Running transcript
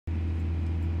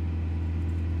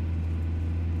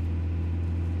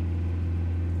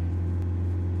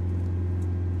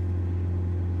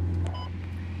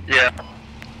Yeah,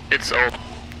 it's old.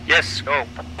 Yes, go.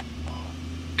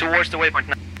 Towards the waypoint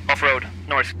now. Off-road,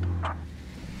 north.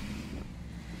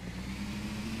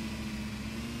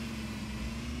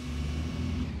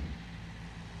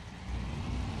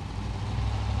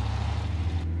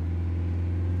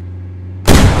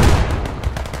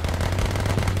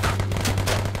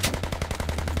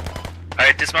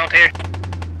 Alright, dismount here.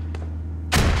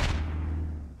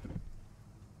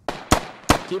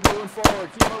 Keep moving forward,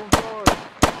 keep moving forward.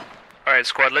 Alright,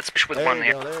 squad, let's push with There one you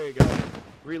here. go, there you go.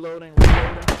 Reloading,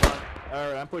 reloading.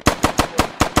 Alright, I'm pushing.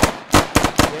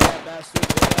 Yeah, bastard.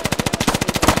 Yeah.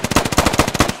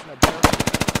 Pushing a barrel.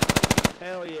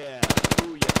 Hell yeah.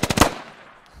 Ooh, yeah.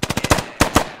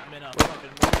 Yeah, I'm in a fucking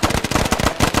mood.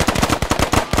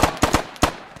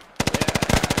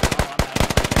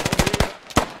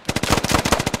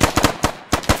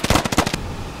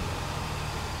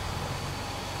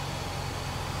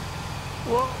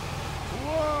 Whoa!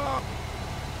 Whoa!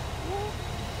 Whoa!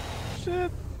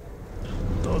 Shit!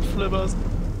 Don't flip us.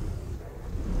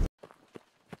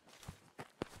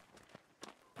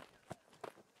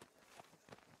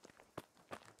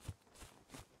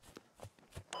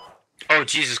 Oh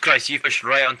Jesus Christ, you pushed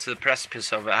right onto the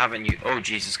precipice of it, haven't you? Oh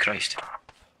Jesus Christ.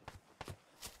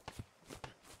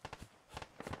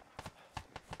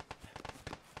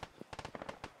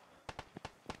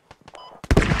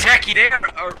 Techie,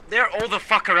 they're all the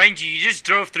fuck around you. You just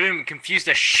drove through them and confused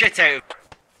the shit out of.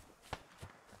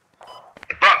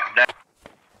 Fuck that.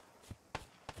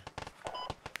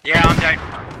 Yeah, I'm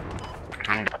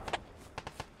down.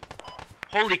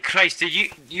 Holy Christ, did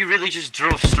you really just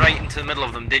drove straight into the middle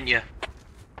of them, didn't you?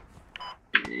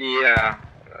 Yeah,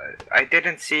 I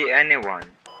didn't see anyone.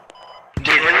 You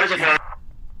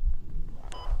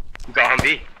got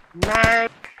Humvee? Nice.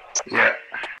 Yeah.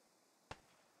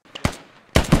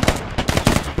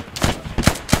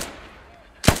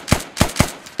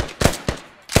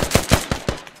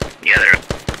 Yeah,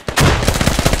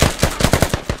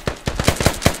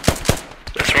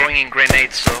 they're throwing in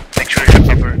grenades, so make sure you're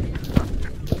covered.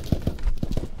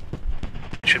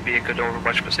 Should be a good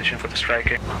overwatch position for the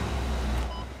striker.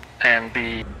 And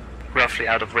be roughly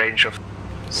out of range of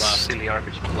silly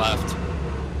RPG. Left.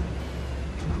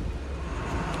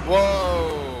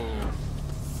 Whoa!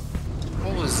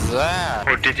 What was that?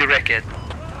 Or did you wreck it?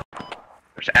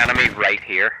 There's an enemy right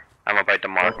here. I'm about to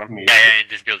mark them. Yeah, in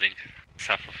this building.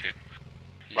 South of you.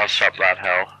 I'll stop that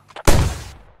hell.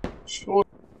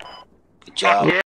 Good job.